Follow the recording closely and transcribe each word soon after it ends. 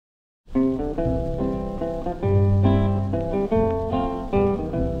The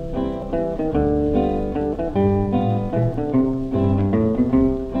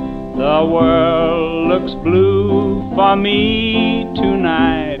world looks blue for me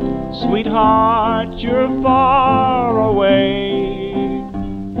tonight. Sweetheart, you're far away.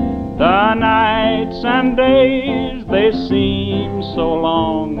 The nights and days, they seem so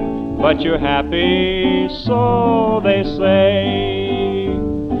long, but you're happy, so they say.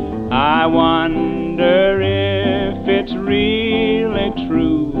 I wonder if it's really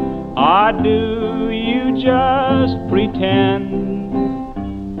true, or do you just pretend?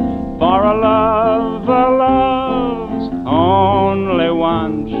 For a love's only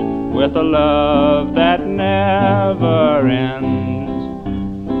once, with a love that never ends.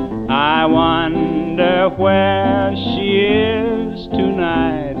 I wonder where she is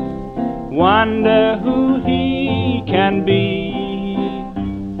tonight, wonder who he can be.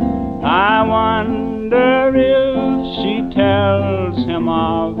 I wonder if she tells him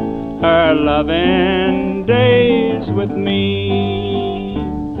of her loving days with me.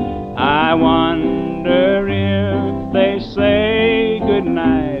 I wonder if they say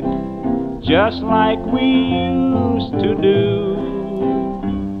goodnight, just like we used to do.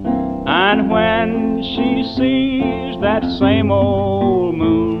 And when she sees that same old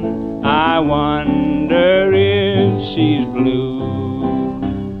moon, I wonder if she's blue.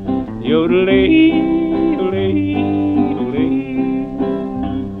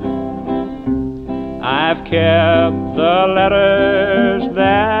 I've kept the letters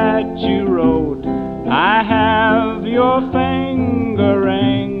that you wrote. I have your finger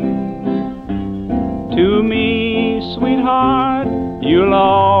ring. To me, sweetheart, you'll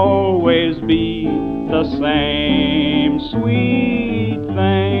always be the same sweet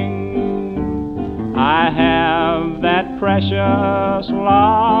thing. I have that precious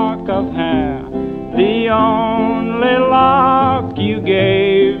lock of hair, the only lock you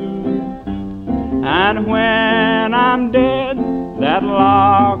gave. And when I'm dead, that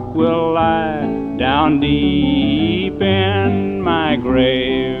lock will lie down deep in my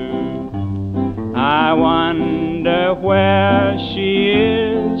grave. I wonder where she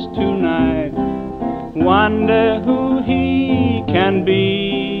is tonight, wonder who he can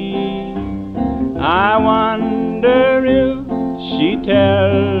be. I wonder if she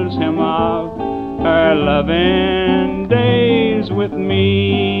tells him of her loving days with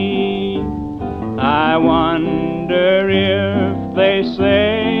me. I wonder if they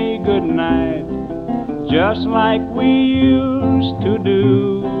say goodnight, just like we used to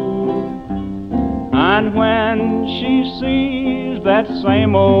do. And when she sees that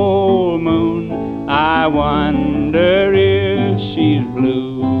same old moon, I wonder if she's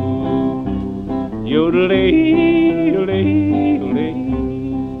blue. Yodelay, yodelay.